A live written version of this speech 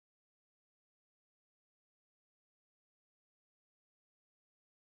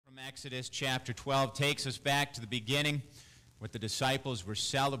Exodus chapter 12 takes us back to the beginning, what the disciples were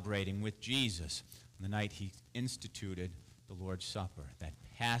celebrating with Jesus on the night he instituted the Lord's Supper, that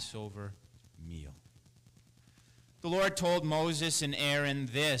Passover meal. The Lord told Moses and Aaron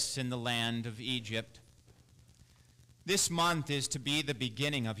this in the land of Egypt: "This month is to be the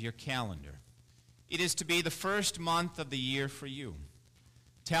beginning of your calendar. It is to be the first month of the year for you.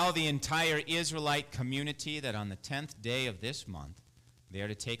 Tell the entire Israelite community that on the 10th day of this month they are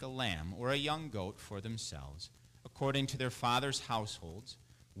to take a lamb or a young goat for themselves, according to their father's households,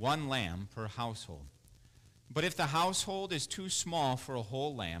 1 lamb per household. But if the household is too small for a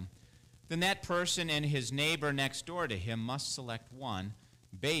whole lamb, then that person and his neighbor next door to him must select one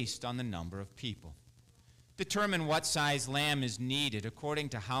based on the number of people. Determine what size lamb is needed according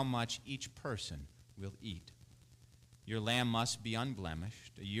to how much each person will eat. Your lamb must be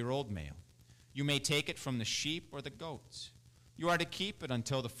unblemished, a year-old male. You may take it from the sheep or the goats. You are to keep it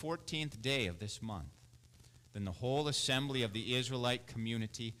until the 14th day of this month. Then the whole assembly of the Israelite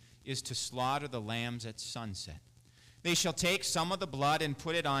community is to slaughter the lambs at sunset. They shall take some of the blood and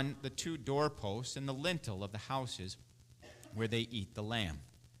put it on the 2 doorposts and the lintel of the houses where they eat the lamb.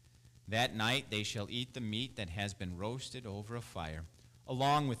 That night they shall eat the meat that has been roasted over a fire,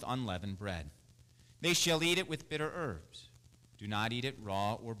 along with unleavened bread. They shall eat it with bitter herbs. Do not eat it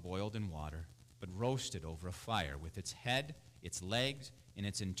raw or boiled in water, but roast it over a fire with its head, its legs, and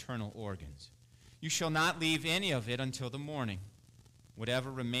its internal organs. You shall not leave any of it until the morning.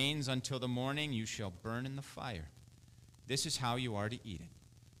 Whatever remains until the morning you shall burn in the fire. This is how you are to eat it,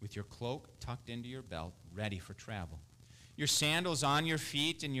 with your cloak tucked into your belt, ready for travel. Your sandals on your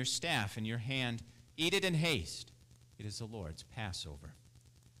feet and your staff in your hand. Eat it in haste. It is the Lord's Passover.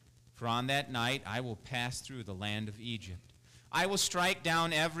 For on that night I will pass through the land of Egypt. I will strike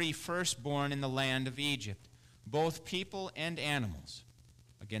down every firstborn in the land of Egypt, both people and animals.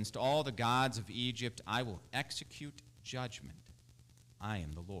 Against all the gods of Egypt I will execute judgment. I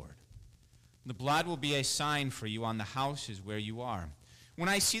am the Lord. The blood will be a sign for you on the houses where you are. When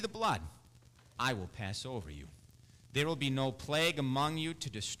I see the blood, I will pass over you. There will be no plague among you to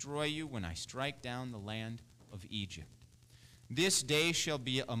destroy you when I strike down the land of Egypt. This day shall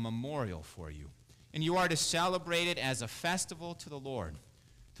be a memorial for you, and you are to celebrate it as a festival to the Lord.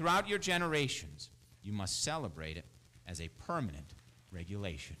 Throughout your generations, you must celebrate it as a permanent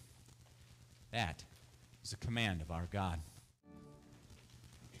regulation." That is the command of our God.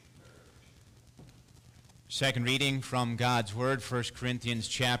 Second reading from God's Word, 1 Corinthians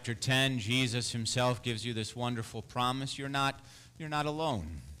chapter 10. Jesus himself gives you this wonderful promise. You're not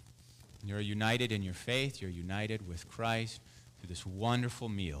alone. You're united in your faith. You're united with Christ through this wonderful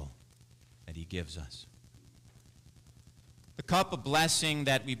meal that he gives us. The cup of blessing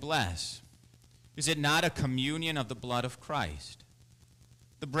that we bless, is it not a communion of the blood of Christ?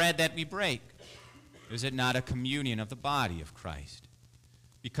 The bread that we break, is it not a communion of the body of Christ?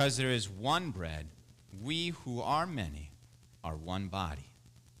 Because there is one bread, we who are many are one body,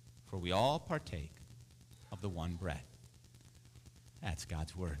 for we all partake of the one bread. That's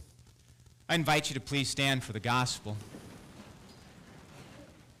God's Word. I invite you to please stand for the gospel.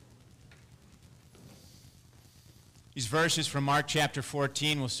 These verses from Mark chapter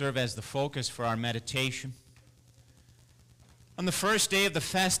 14 will serve as the focus for our meditation. On the first day of the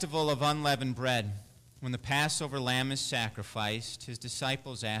festival of unleavened bread, when the Passover lamb is sacrificed, his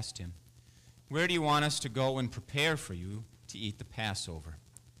disciples asked him, "Where do you want us to go and prepare for you to eat the Passover?"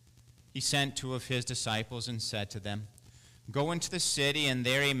 He sent 2 of his disciples and said to them, "Go into the city, and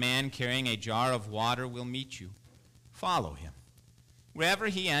there a man carrying a jar of water will meet you. Follow him. Wherever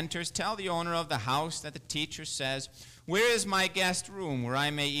he enters, tell the owner of the house that the teacher says, 'Where is my guest room where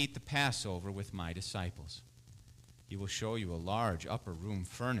I may eat the Passover with my disciples?' He will show you a large upper room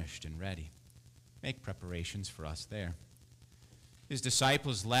furnished and ready. Make preparations for us there." His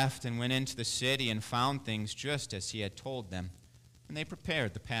disciples left and went into the city and found things just as he had told them, and they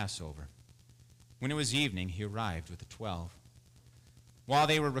prepared the Passover. When it was evening, he arrived with the 12. While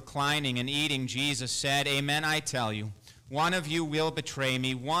they were reclining and eating, Jesus said, "Amen, I tell you, one of you will betray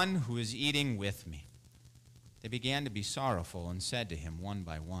me, one who is eating with me." They began to be sorrowful and said to him one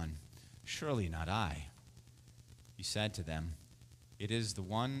by one, "Surely not I." He said to them, It is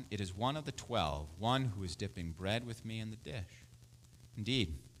one of the 12, one who is dipping bread with me in the dish.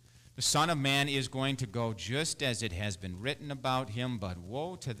 Indeed, the Son of Man is going to go just as it has been written about him, but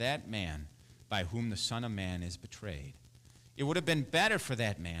woe to that man by whom the Son of Man is betrayed. It would have been better for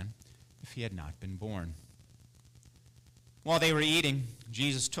that man if he had not been born. While they were eating,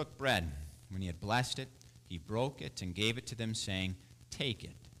 Jesus took bread. When he had blessed it, he broke it and gave it to them, saying, "Take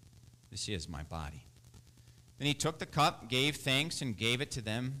it. This is my body." Then he took the cup, gave thanks, and gave it to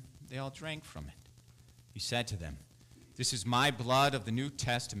them, they all drank from it. He said to them, "This is my blood of the New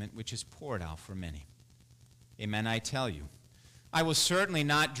Testament, which is poured out for many. Amen, I tell you, I will certainly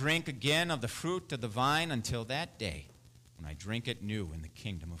not drink again of the fruit of the vine until that day when I drink it new in the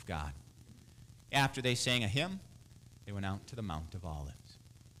kingdom of God." After they sang a hymn, they went out to the Mount of Olives.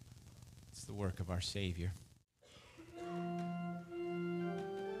 It's the work of our Savior.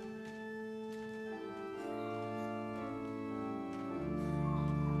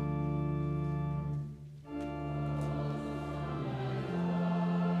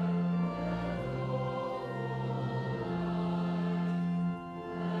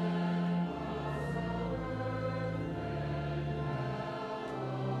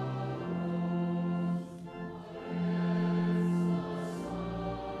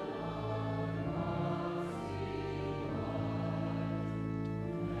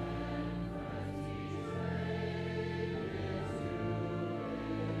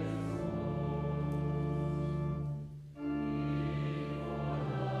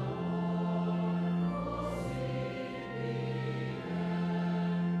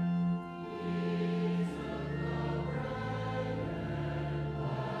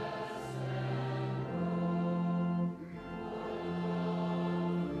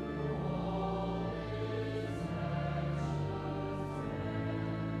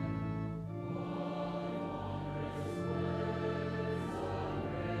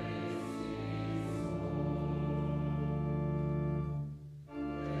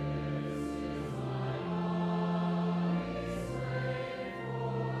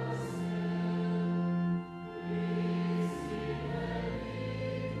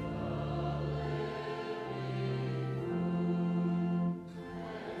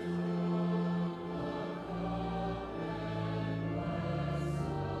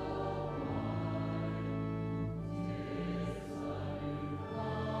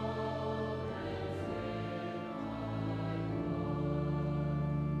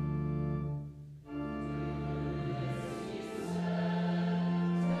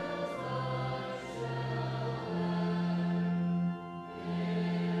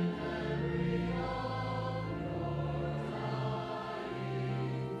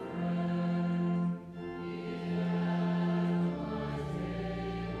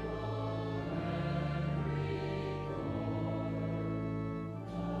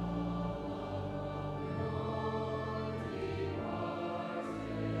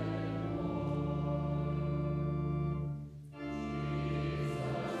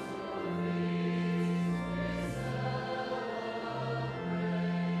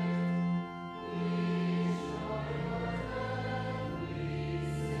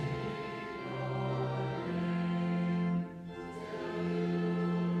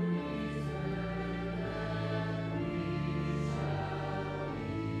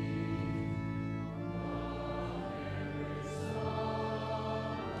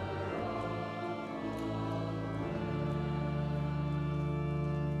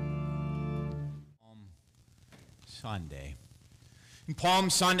 Sunday. And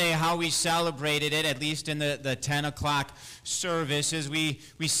Palm Sunday, how we celebrated it, at least in the 10 o'clock services, we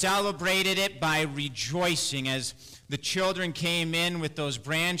celebrated it by rejoicing as the children came in with those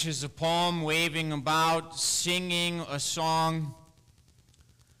branches of palm waving about, singing a song.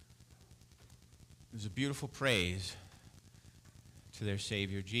 It was a beautiful praise to their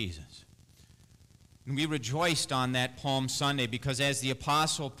Savior Jesus. And we rejoiced on that Palm Sunday because as the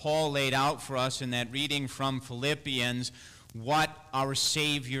Apostle Paul laid out for us in that reading from Philippians, what our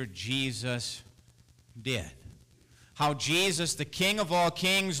Savior Jesus did. How Jesus, the King of all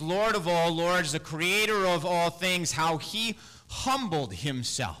kings, Lord of all lords, the Creator of all things, how he humbled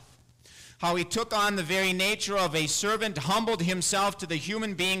himself. How he took on the very nature of a servant, humbled himself to the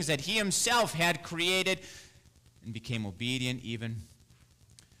human beings that he himself had created, and became obedient even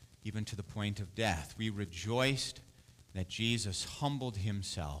to the point of death. We rejoiced that Jesus humbled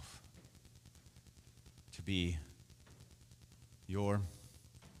himself to be your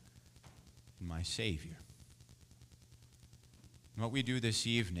and my Savior. And what we do this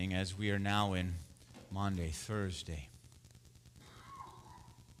evening, as we are now in Maundy, Thursday,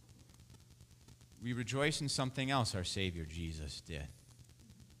 we rejoice in something else our Savior Jesus did.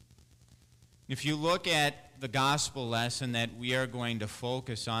 If you look at the gospel lesson that we are going to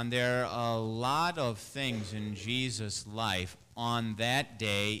focus on, there are a lot of things in Jesus' life on that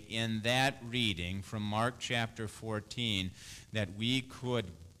day in that reading from Mark chapter 14 that we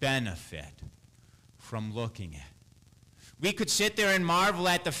could benefit from looking at. We could sit there and marvel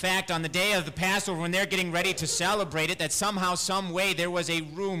at the fact on the day of the Passover when they're getting ready to celebrate it that somehow, some way there was a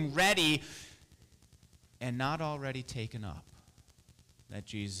room ready and not already taken up. that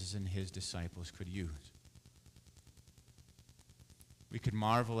Jesus and his disciples could use. We could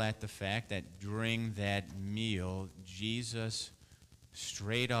marvel at the fact that during that meal, Jesus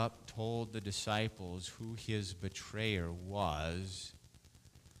straight up told the disciples who his betrayer was.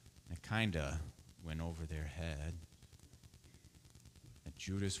 It kind of went over their head. That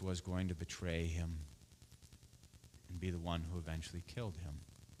Judas was going to betray him and be the one who eventually killed him.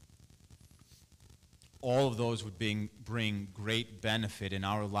 All of those would bring great benefit in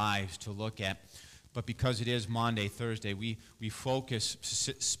our lives to look at. But because it is Maundy, Thursday, we focus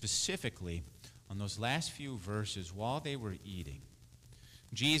specifically on those last few verses while they were eating.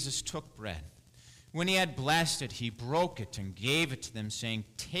 Jesus took bread. When he had blessed it, he broke it and gave it to them, saying,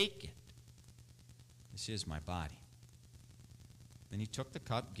 "Take it. This is my body." Then he took the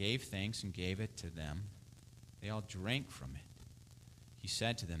cup, gave thanks, and gave it to them. They all drank from it. He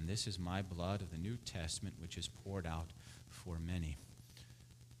said to them, "This is my blood of the New Testament, which is poured out for many."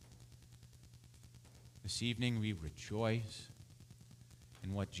 This evening we rejoice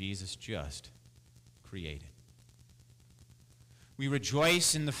in what Jesus just created. We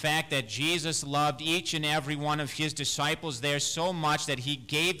rejoice in the fact that Jesus loved each and every one of his disciples there so much that he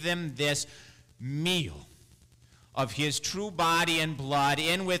gave them this meal of his true body and blood,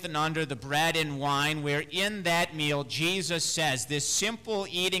 in with and under the bread and wine, where in that meal Jesus says, this simple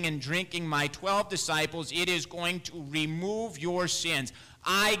eating and drinking, my 12 disciples, it is going to remove your sins.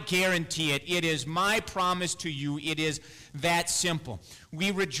 I guarantee it. It is my promise to you. It is that simple.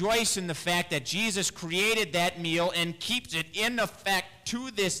 We rejoice in the fact that Jesus created that meal and keeps it in effect to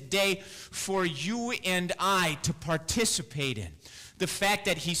this day for you and I to participate in. The fact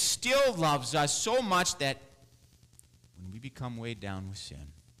that he still loves us so much that when we become weighed down with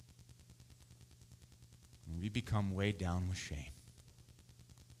sin, when we become weighed down with shame,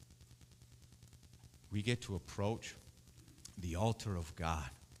 we get to approach the altar of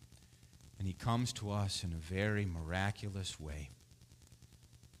God, and he comes to us in a very miraculous way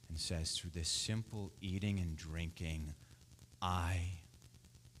and says, through this simple eating and drinking, I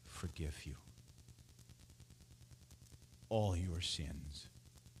forgive you. All your sins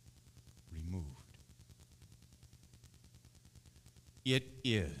removed. It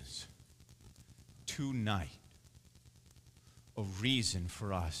is tonight a reason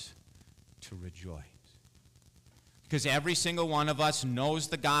for us to rejoice. Because every single one of us knows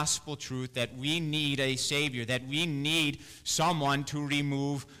the gospel truth that we need a Savior, that we need someone to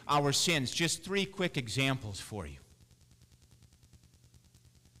remove our sins. Just 3 quick examples for you.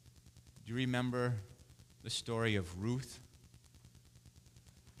 Do you remember the story of Ruth?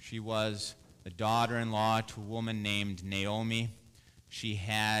 She was the daughter-in-law to a woman named Naomi. She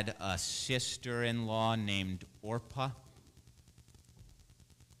had a sister-in-law named Orpah.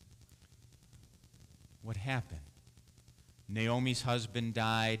 What happened? Naomi's husband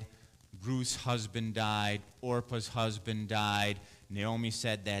died. Ruth's husband died. Orpah's husband died. Naomi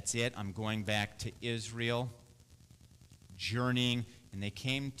said, that's it. I'm going back to Israel. Journeying. And they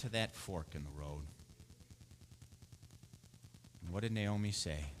came to that fork in the road. And what did Naomi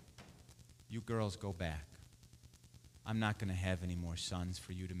say? You girls go back. I'm not going to have any more sons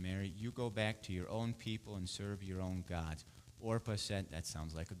for you to marry. You go back to your own people and serve your own gods. Orpah said, that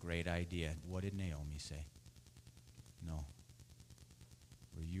sounds like a great idea. What did Naomi say? No.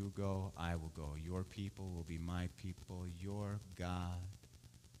 Where you go, I will go. Your people will be my people. Your God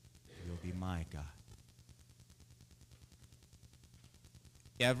will be my God.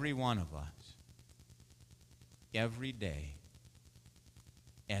 Every one of us, every day,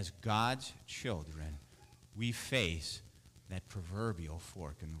 as God's children, we face that proverbial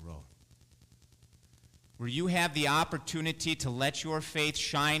fork in the road, where you have the opportunity to let your faith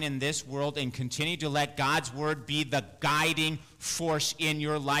shine in this world and continue to let God's word be the guiding force in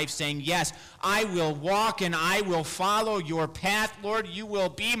your life, saying, yes, I will walk and I will follow your path, Lord. You will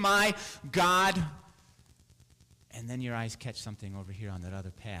be my God. And then your eyes catch something over here on that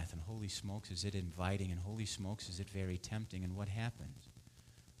other path, and holy smokes, is it inviting, and holy smokes, is it very tempting, and what happens?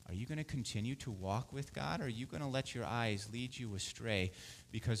 Are you going to continue to walk with God, or are you going to let your eyes lead you astray?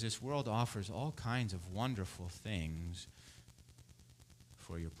 Because this world offers all kinds of wonderful things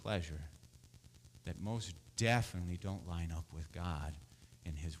for your pleasure that most definitely don't line up with God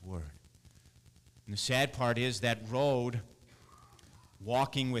and his word. And the sad part is that road,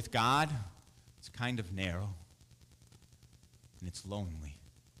 walking with God, it's kind of narrow and it's lonely.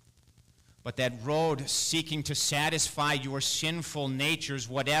 But that road seeking to satisfy your sinful natures,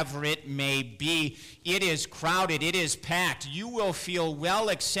 whatever it may be, it is crowded, it is packed. You will feel well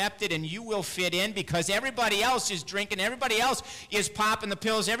accepted and you will fit in because everybody else is drinking, everybody else is popping the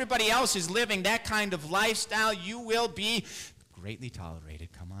pills, everybody else is living that kind of lifestyle. You will be greatly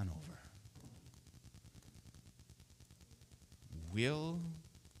tolerated. Come on over. Will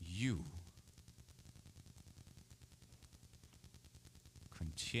you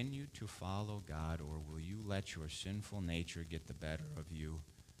continue to follow God, or will you let your sinful nature get the better of you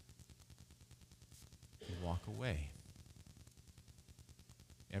and walk away?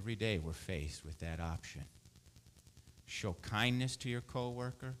 Every day we're faced with that option. Show kindness to your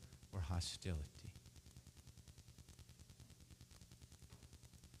coworker or hostility.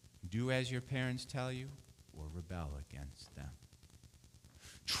 Do as your parents tell you or rebel against them.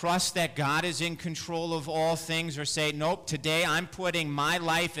 Trust that God is in control of all things, or say, nope, today I'm putting my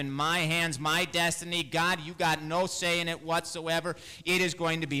life in my hands, my destiny. God, you got no say in it whatsoever. It is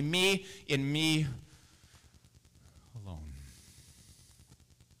going to be me and me alone.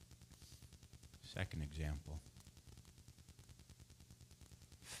 Second example.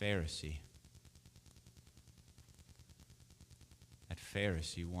 Pharisee. That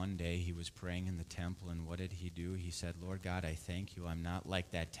Pharisee, one day he was praying in the temple, and what did he do? He said, Lord God, I thank you. I'm not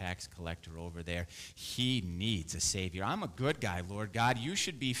like that tax collector over there. He needs a Savior. I'm a good guy, Lord God. You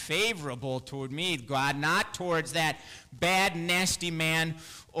should be favorable toward me, God, not towards that bad, nasty man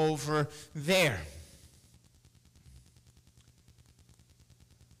over there.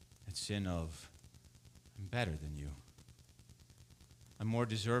 That sin of, I'm better than you. I'm more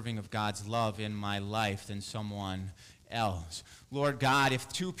deserving of God's love in my life than someone else. Lord God, if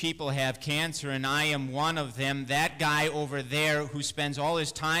two people have cancer and I am one of them, that guy over there who spends all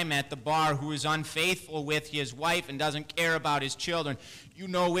his time at the bar, who is unfaithful with his wife and doesn't care about his children, you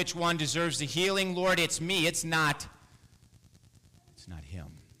know which one deserves the healing, Lord. It's me. It's not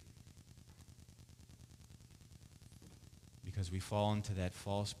him. Because we fall into that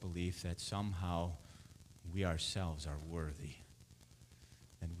false belief that somehow we ourselves are worthy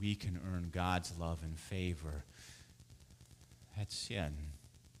and we can earn God's love and favor. That's sin.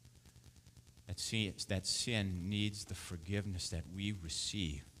 That sin needs the forgiveness that we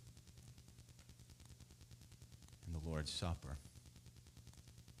receive in the Lord's Supper.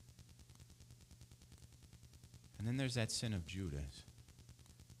 And then there's that sin of Judas.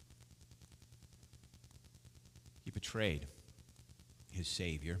 He betrayed his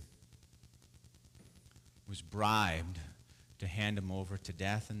Savior, was bribed to hand him over to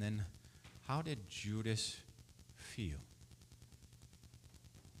death, and then how did Judas feel?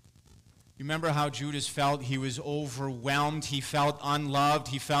 You remember how Judas felt? He was overwhelmed. He felt unloved.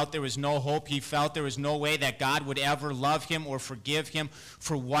 He felt there was no hope. He felt there was no way that God would ever love him or forgive him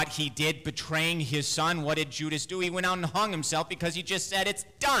for what he did, betraying his son. What did Judas do? He went out and hung himself because he just said, it's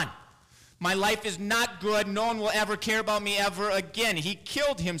done. My life is not good. No one will ever care about me ever again. He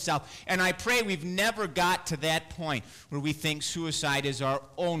killed himself. And I pray we've never got to that point where we think suicide is our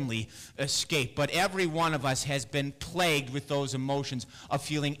only escape. But every one of us has been plagued with those emotions of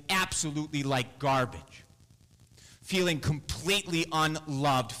feeling absolutely like garbage, feeling completely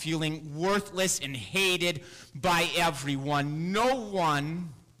unloved, feeling worthless and hated by everyone. No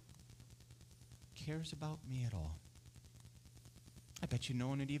one cares about me at all. I bet you no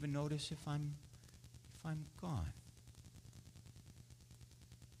one would even notice if I'm gone.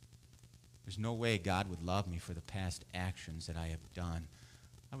 There's no way God would love me for the past actions that I have done.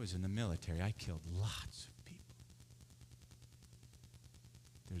 I was in the military. I killed lots of people.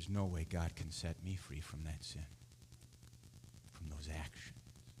 There's no way God can set me free from that sin, from those actions.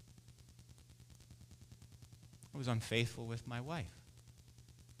 I was unfaithful with my wife.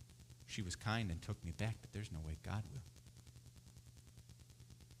 She was kind and took me back, but there's no way God will.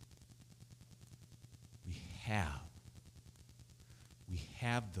 We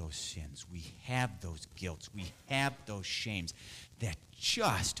have those sins. We have those guilts. We have those shames that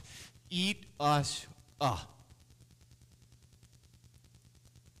just eat us up.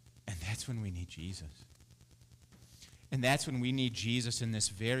 And that's when we need Jesus. And that's when we need Jesus in this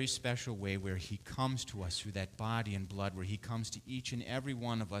very special way where he comes to us through that body and blood, where he comes to each and every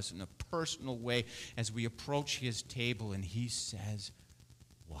one of us in a personal way as we approach his table, and he says,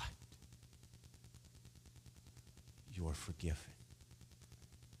 what? You're forgiven.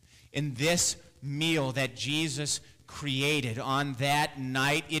 In this meal that Jesus created on that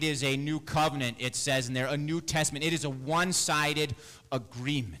night, it is a new covenant, it says in there, a New Testament. It is a one-sided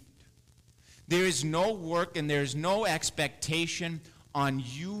agreement. There is no work and there is no expectation on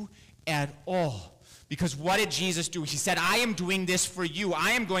you at all. Because what did Jesus do? He said, I am doing this for you.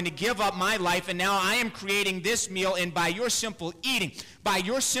 I am going to give up my life, and now I am creating this meal, and by your simple eating, by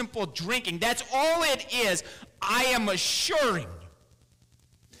your simple drinking, that's all it is. I am assuring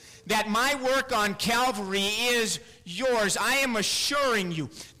you that my work on Calvary is yours. I am assuring you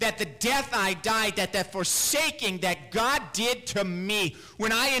that the death I died, that forsaking that God did to me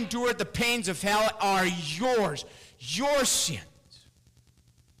when I endured the pains of hell are yours. Your sins.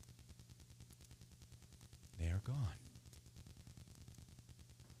 They are gone.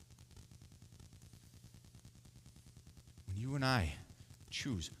 When you and I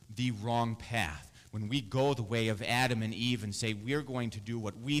choose the wrong path, when we go the way of Adam and Eve and say we're going to do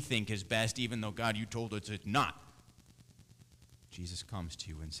what we think is best, even though, God, you told us it's not, Jesus comes to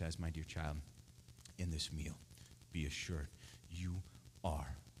you and says, my dear child, in this meal, be assured you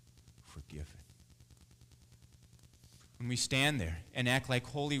are forgiven. When we stand there and act like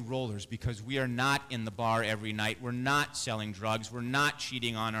holy rollers because we are not in the bar every night, we're not selling drugs, we're not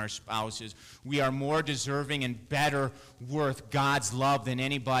cheating on our spouses, we are more deserving and better worth God's love than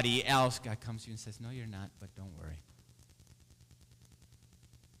anybody else, God comes to you and says, no, you're not, but don't worry.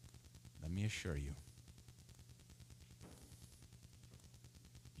 Let me assure you,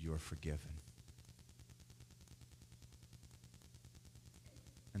 you're forgiven.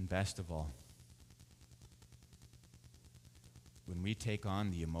 And best of all, when we take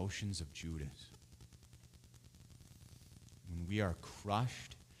on the emotions of Judas, when we are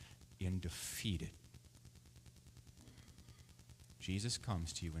crushed and defeated, Jesus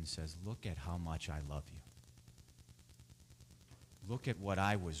comes to you and says, look at how much I love you. Look at what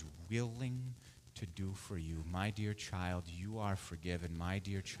I was willing to do for you. My dear child, you are forgiven. My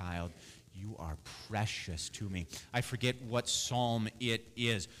dear child, you are precious to me. I forget what psalm it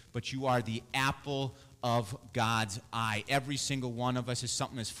is, but you are the apple of God's eye. Every single one of us, is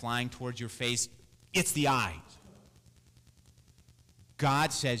something that's flying towards your face, it's the eyes.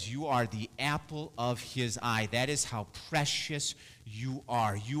 God says you are the apple of his eye. That is how precious you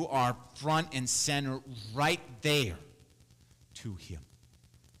are. You are front and center right there to him.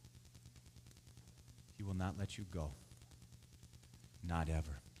 He will not let you go. Not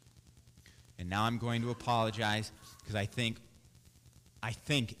ever. And now I'm going to apologize because I think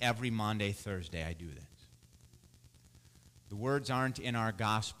every Maundy, Thursday I do this. The words aren't in our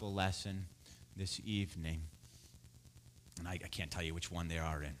gospel lesson this evening. And I can't tell you which one they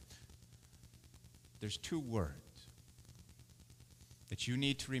are in. There's two words that you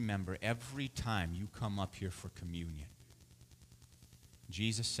need to remember every time you come up here for communion.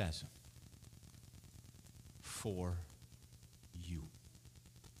 Jesus says them. For you.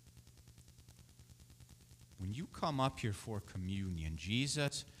 When you come up here for communion,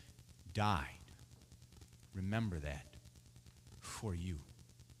 Jesus died. Remember that. For you.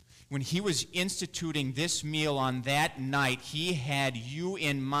 When he was instituting this meal on that night, he had you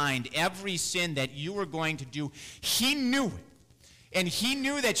in mind. Every sin that you were going to do, he knew it. And he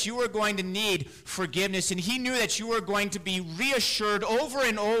knew that you were going to need forgiveness, and he knew that you were going to be reassured over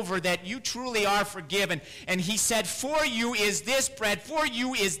and over that you truly are forgiven. And he said, for you is this bread, for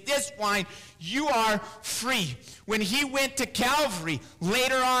you is this wine, you are free. When he went to Calvary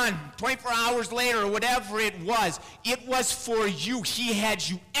later on, 24 hours later or whatever it was for you. He had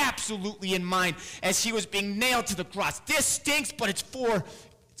you absolutely in mind as he was being nailed to the cross. This stinks, but it's for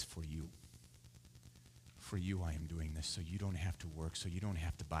you. For you I am doing this, so you don't have to work, so you don't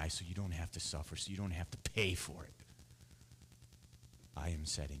have to buy, so you don't have to suffer, so you don't have to pay for it. I am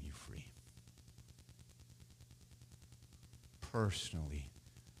setting you free. Personally,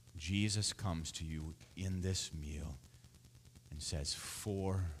 Jesus comes to you in this meal and says,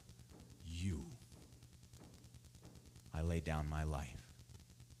 for you, I lay down my life,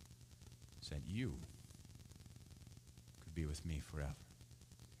 so that you could be with me forever.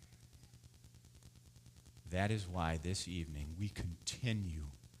 That is why this evening we continue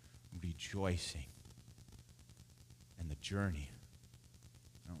rejoicing in the journey,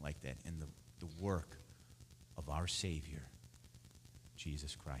 I don't like that, in the work of our Savior,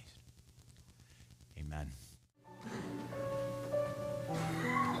 Jesus Christ. Amen.